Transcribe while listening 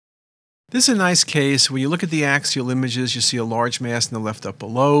This is a nice case. When you look at the axial images, you see a large mass in the left upper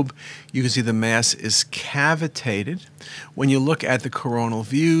lobe. You can see the mass is cavitated. When you look at the coronal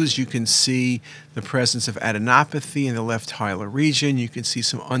views, you can see the presence of adenopathy in the left hilar region. You can see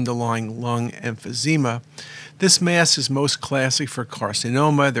some underlying lung emphysema. This mass is most classic for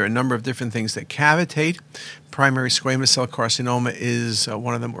carcinoma. There are a number of different things that cavitate. Primary squamous cell carcinoma is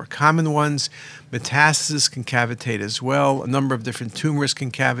one of the more common ones. Metastasis can cavitate as well. A number of different tumors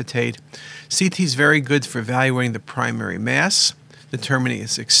can cavitate. CT is very good for evaluating the primary mass, determining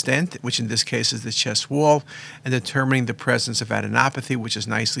its extent, which in this case is the chest wall, and determining the presence of adenopathy, which is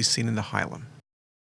nicely seen in the hilum.